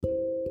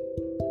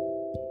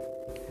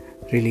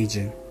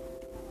Religion,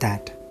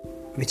 that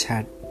which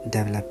had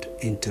developed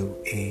into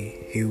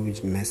a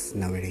huge mess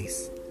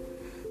nowadays,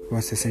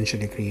 was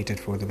essentially created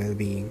for the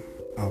well-being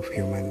of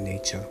human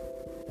nature,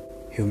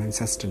 human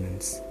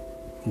sustenance,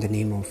 in the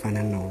name of an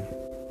unknown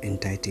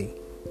entity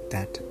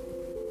that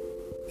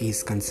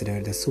is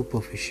considered the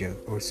superficial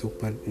or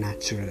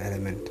supernatural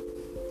element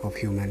of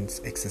human's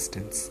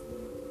existence.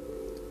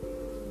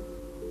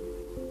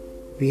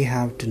 We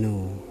have to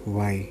know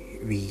why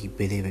we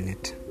believe in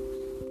it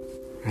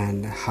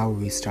and how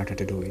we started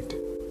to do it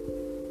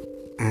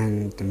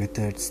and the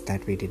methods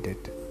that we did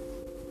it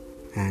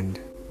and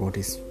what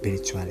is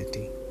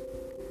spirituality.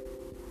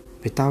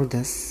 Without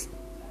this,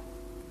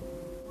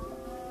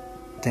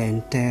 the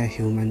entire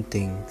human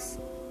things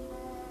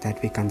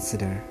that we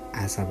consider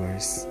as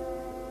ours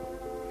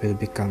will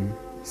become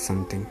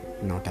something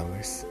not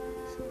ours.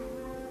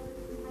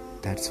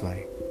 That's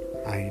why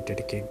I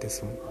dedicate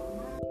this one.